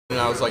And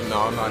I was like,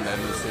 no, I'm not an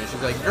enemy soon.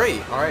 She's like,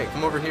 great, alright,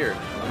 come over here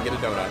and get a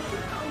donut.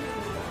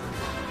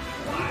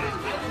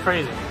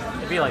 Crazy.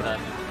 It'd be like that.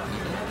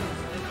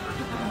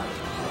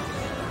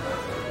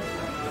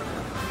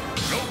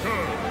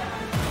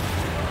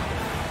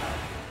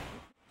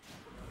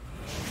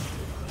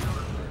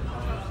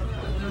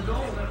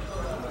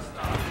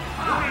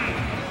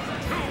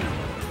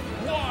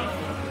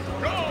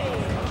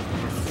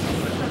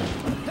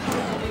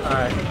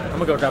 Alright, I'm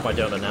gonna go grab my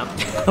donut now.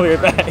 I'll be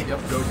right back. Yep,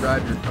 go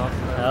grab your coffee.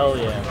 Hell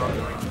yeah.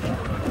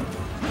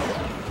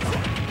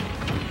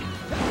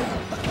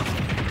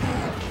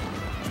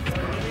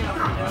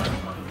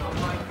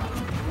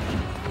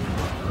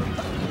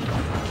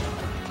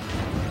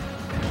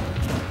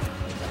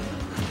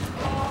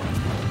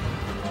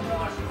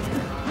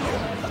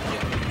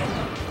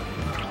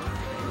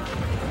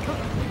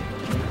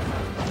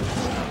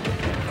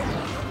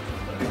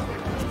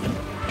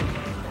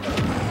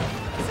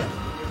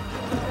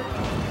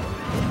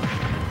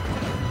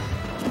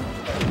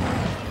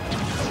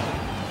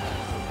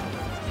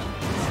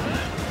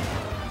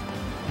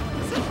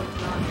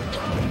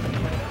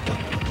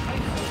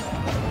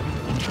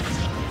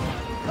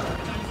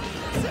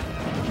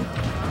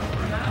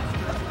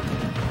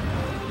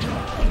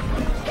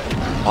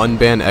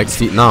 Unban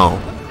XT? No.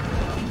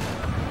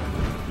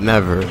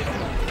 Never.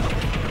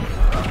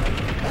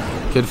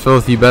 Kid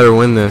Filth, you better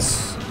win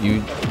this.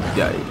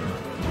 Yeah.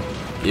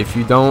 If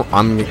you don't,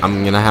 I'm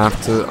gonna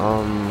have to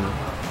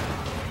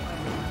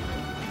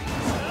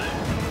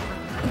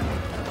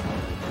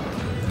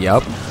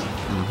Yep.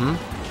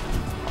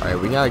 Alright,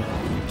 we got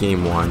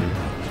game 1.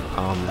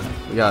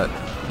 We got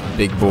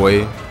Big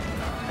Boy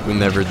who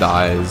never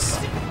dies.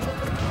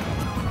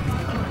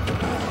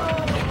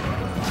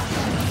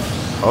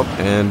 Oh,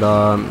 and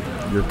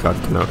you're cut.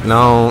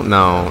 No.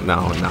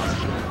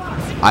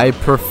 I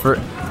prefer.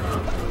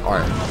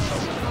 Alright.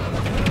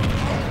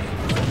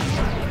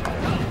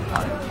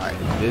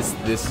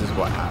 This is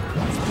what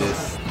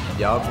happens.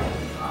 Yup.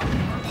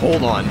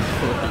 Hold on.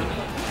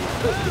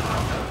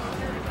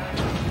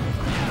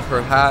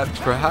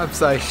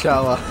 Perhaps I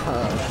shall.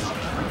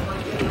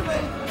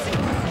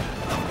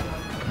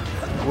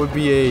 Would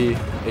be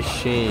a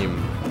shame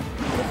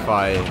if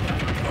I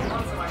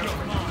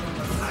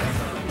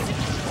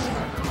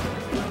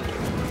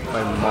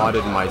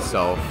modded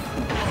myself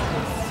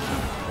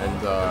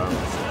and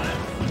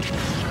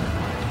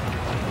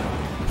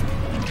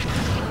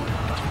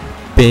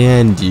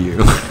banned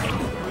you.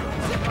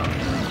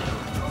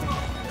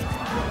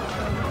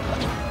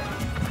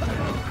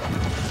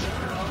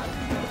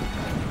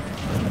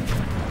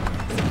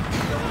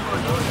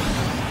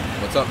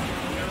 What's up?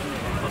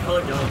 What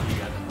color donut do you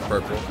got?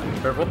 Purple.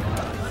 Purple?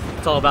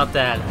 It's all about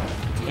that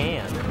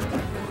tan.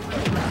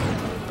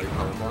 Are you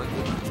colorblind?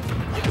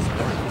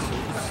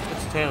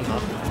 It's tan, huh?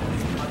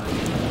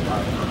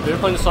 They were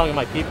playing the song of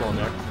My People in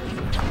there.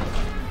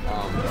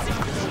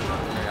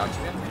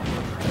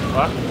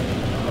 What?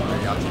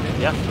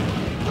 Yeah.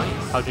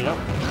 Nice. How'd you know?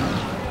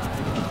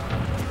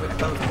 Wait, I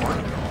thought it was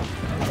Mario.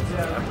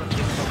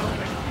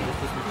 You're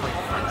supposed to be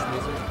playing French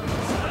music?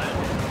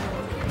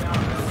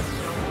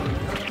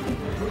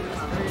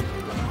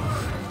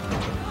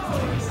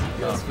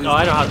 No,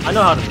 I know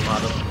how to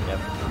mod them. Yep.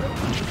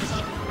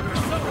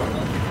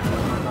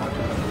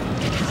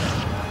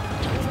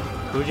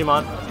 Who'd you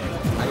mod? I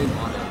didn't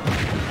mod it.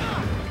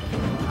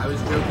 I was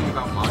joking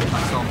about modding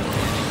myself.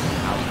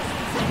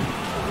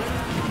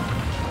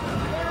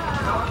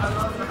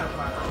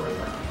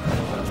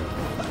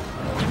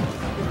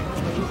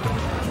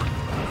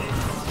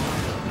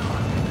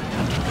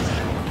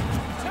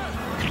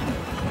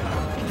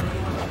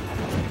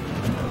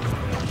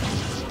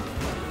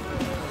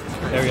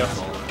 There we go.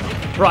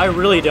 Bro, I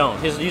really don't.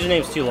 His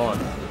username's too long.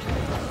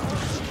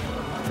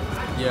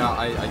 Yeah,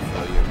 I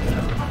feel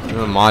you. You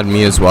wanna mod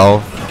me as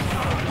well?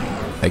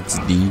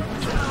 XD.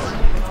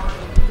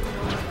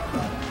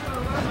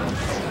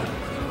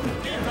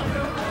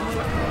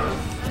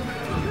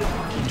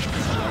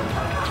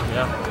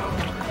 Yeah.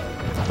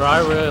 Bro, I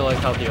really like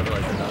how the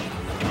overlays are done.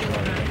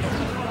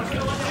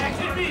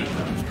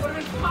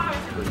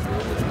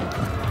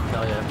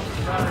 Hell yeah.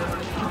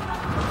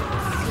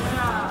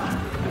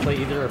 You play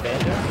either a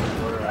banjo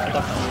or a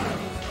duck.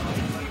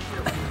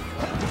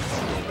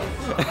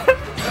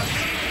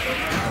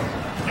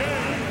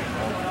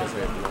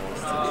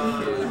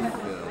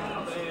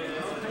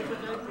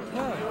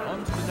 On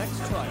to the next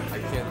try. I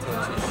can't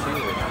touch his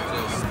shield. It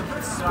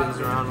just spins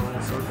around in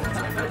little circles.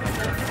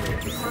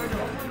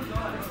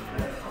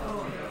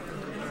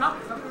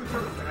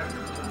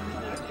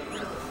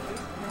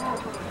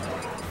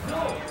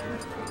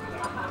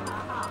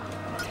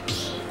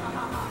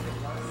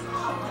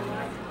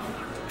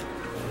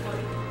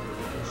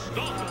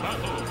 Start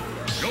battle.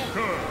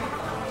 Joker.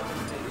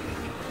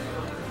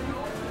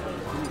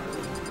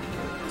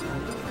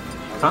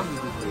 Huh?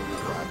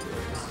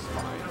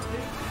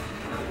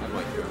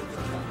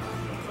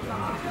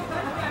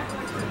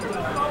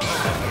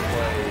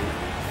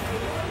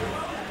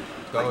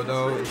 Dodo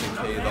is a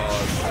K-Dog,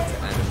 that's an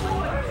enemy.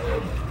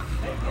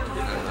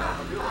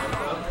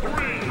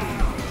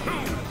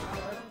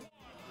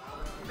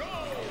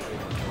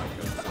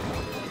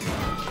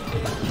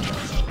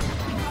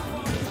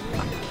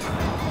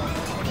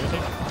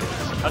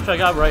 Actually, I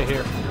got it right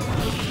here.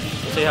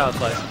 Let's see how it's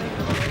like.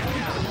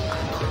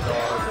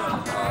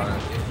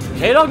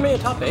 K-Dog made a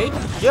top 8?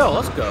 Yo,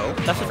 let's go.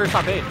 That's the first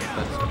top 8.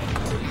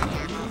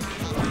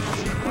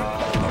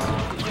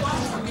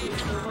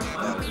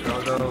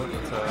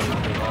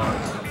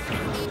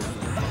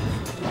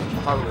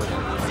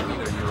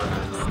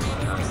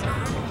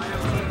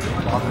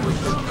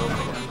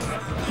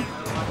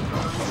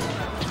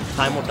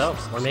 Time will tell.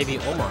 Or maybe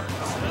Omar.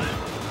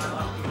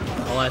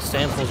 Unless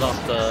Sam pulls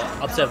off the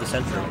upset of the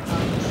century.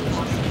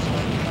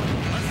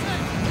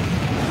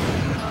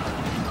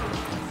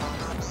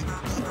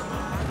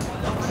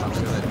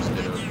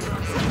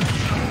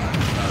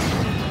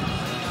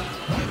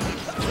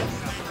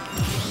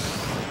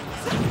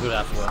 Good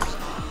after what?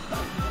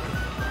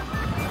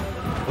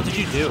 What did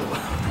you do? What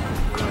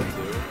did I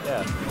do?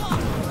 Yeah.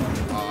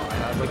 I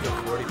had like a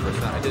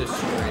 40%. I did a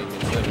string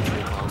instead of a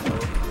combo.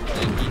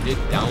 And he did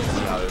down B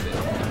out of it.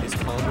 His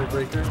combo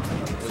breaker was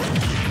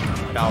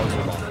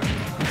Bowser Bomb.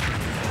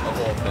 Of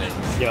all things.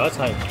 Yeah, that's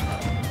hype.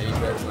 And he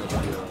very much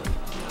do.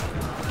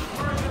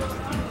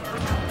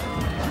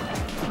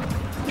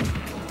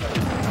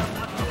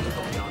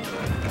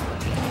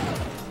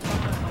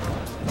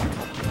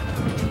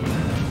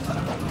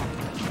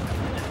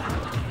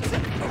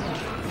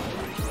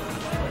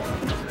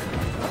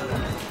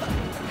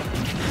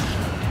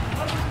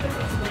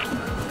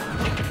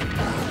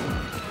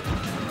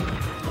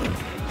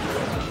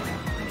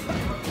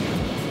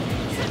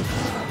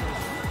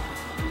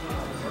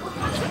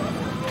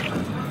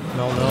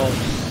 No, no.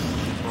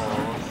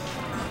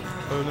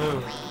 Oh no.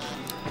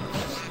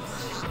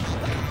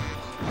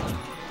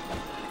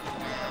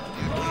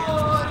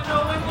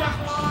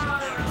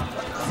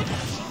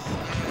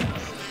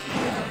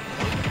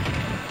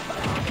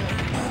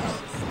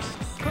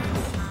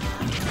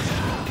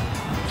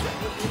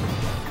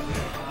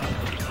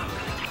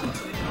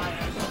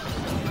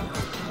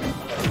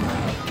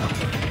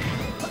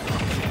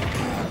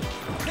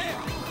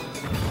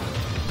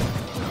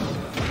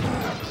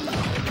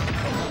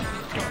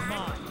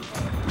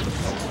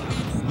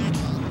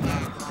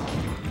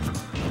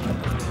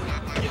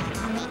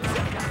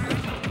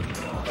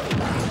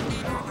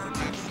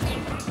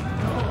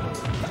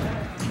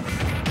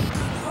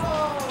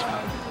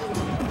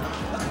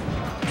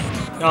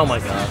 Oh my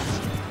god.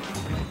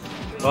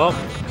 Well,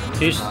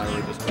 he's...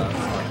 We just got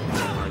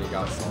already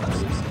got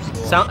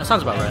some.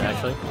 Sounds about right,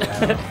 actually.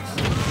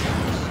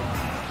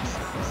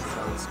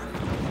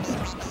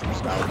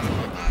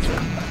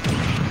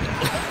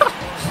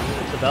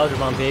 The Bowser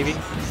Bomb, baby.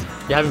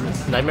 You having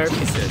nightmare?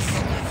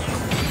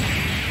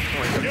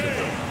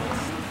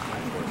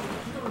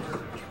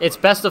 It's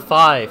best of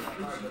 5.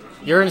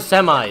 You're in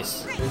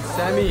semis. In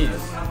semis.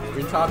 We're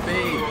in top 8.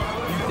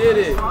 You did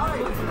it.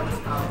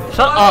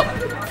 Shut up.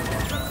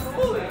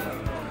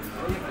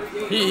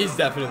 He's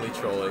definitely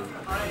trolling.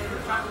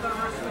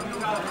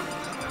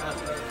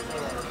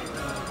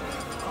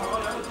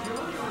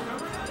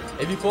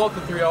 If you pull up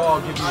the 3-0,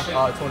 I'll give you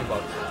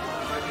 $20.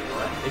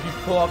 If you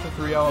pull off the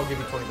 3-0, I'll give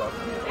you $20.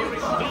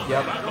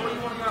 Yep.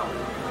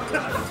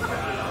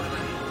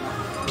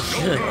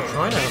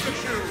 Try now.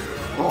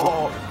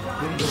 Oh,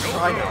 then just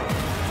try now.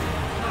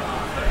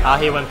 Ah,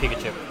 he went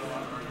Pikachu.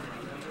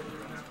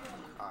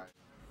 Alright.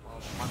 Well,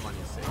 my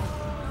money's safe.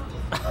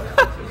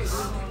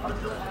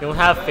 You don't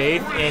have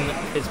faith in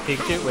his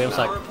Pikachu? Wait a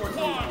sec.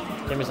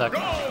 Give me a sec. You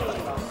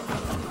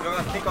don't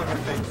have pink on your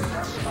face.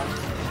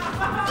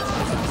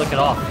 Flick it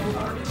off.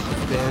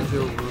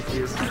 Banjo,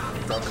 Lucas,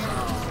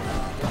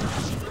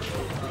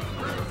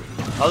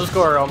 I'll just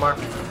score, Omar.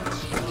 2-1.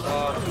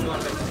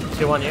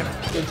 2-1 you.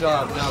 good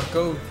job. Now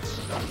go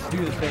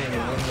do the thing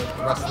and win the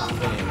rest of the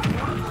game.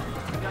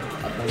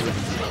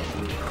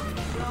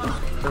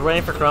 We're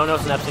waiting for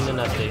Kronos and Epstein and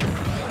Nesty.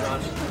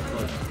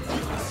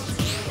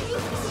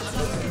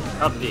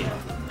 Up B.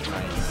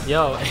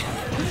 Yo,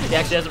 he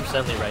actually has a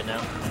percent lead right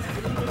now.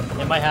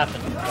 It might happen.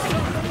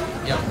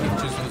 Yeah,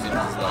 Pikachu's losing his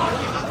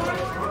life.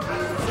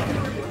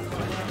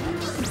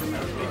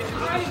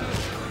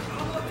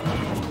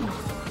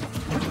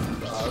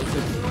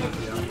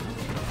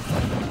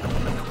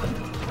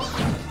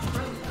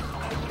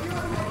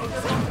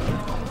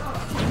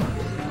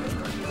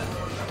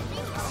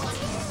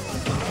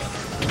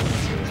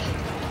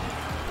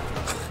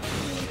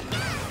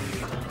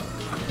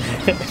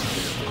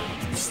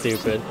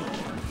 Stupid.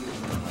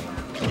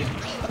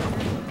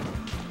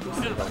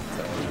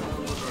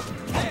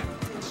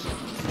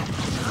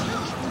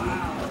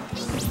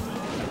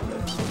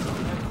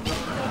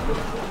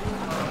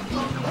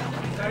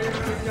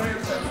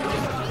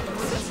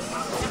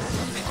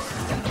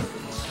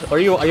 Are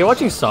you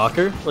watching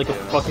soccer like a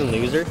fucking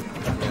loser?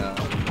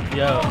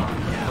 Yeah.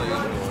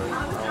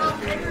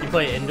 Yo, you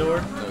play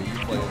indoor? No, you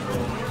play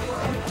indoor.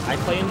 I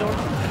play indoor? Do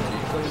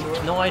you play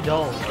indoor? No, I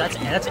don't. That's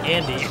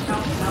Andy.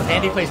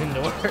 Andy plays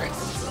indoor. I'm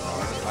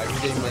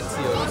getting my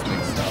TOs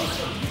mixed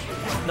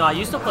up. No, I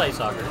used to play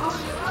soccer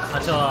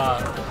until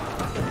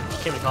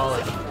came to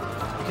college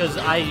because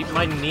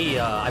my knee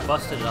I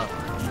busted it up.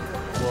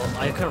 Well,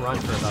 I couldn't run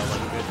for about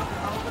like a good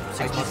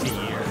 6 months a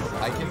year.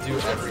 I can do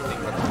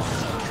everything but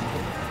launch.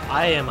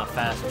 I am a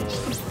fast boy.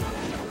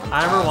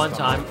 I remember one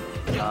time,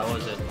 what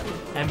was it?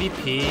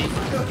 MVP,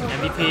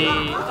 MVP,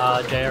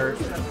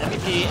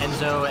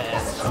 Enzo,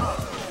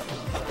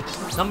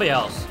 and somebody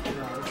else.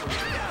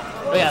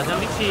 Oh yeah, it was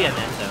MVP and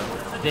Enzo.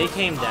 They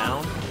came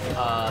down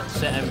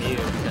to MU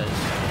because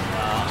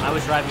I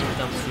was driving with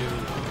them to,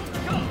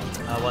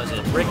 what was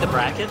it? Break the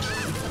bracket.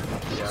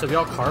 Yeah. So we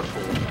all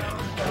carpooled.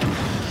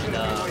 And,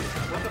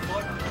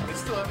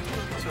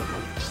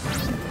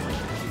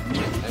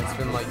 it's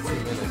been like 2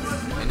 minutes,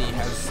 and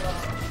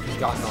he's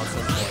gotten on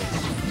some point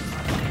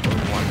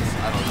once.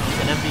 I don't know.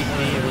 And MVP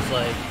was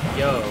like,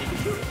 yo,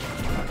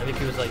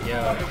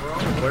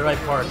 where do I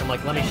park? I'm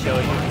like, let me show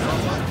you.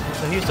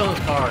 So he was still in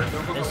his car,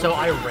 and so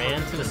I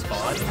ran to the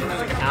spot,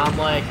 and I'm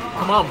like,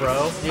 come on,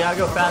 bro, you gotta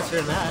go faster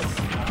than that.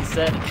 He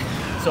said,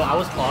 so I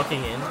was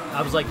clocking in.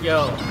 I was like,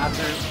 yo,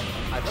 after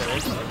I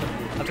finished,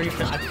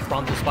 I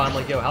found the spot, I'm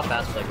like, yo, how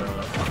fast was I going?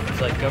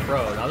 He's like, go,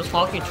 bro. And I was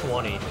clocking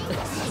 20.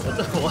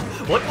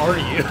 What are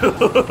you?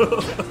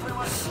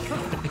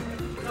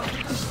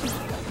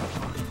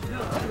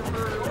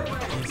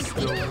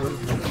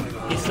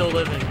 He's still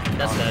living.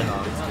 That's it.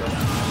 No, it's good.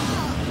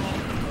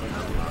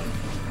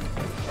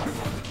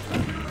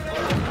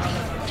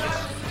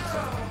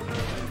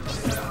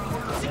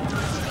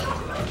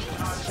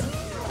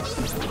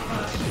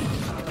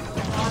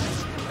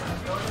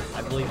 I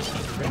believe it's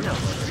Game 3 now.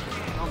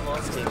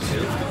 It's Game 2.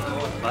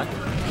 What?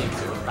 Game 2.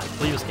 I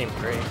believe it's Game 3.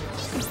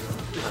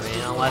 I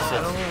mean, unless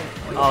it's...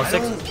 Oh, 6.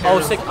 Oh,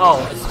 6. Oh,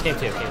 it's Game 2.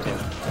 Game 2.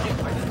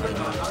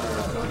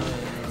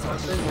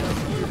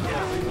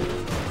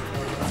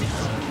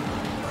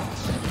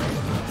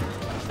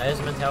 That is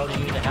a mentality you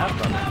need to have,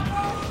 brother.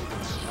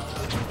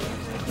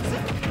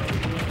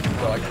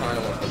 Well, I kind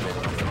of want to play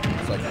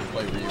Beta. So I can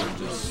play Ryu and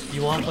just...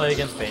 You want to play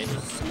against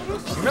Pages?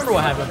 Remember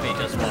what happened with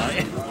Pages?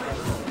 Why?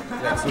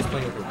 Yeah, so he's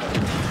playing with your buddy.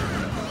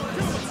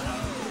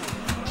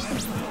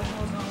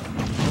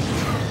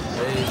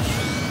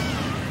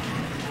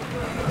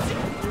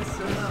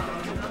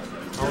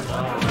 Oh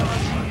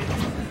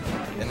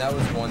no. And that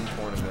was one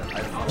tournament.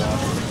 I've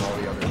lost all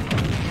the other times.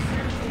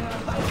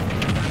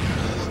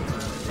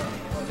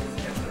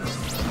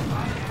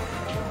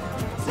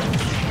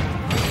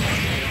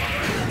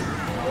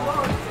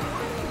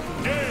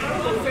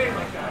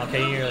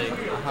 Okay, you're like...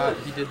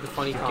 He did the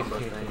funny combo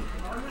thing.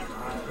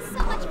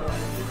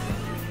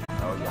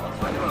 Oh yeah.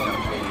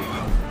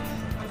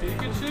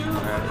 Pikachu?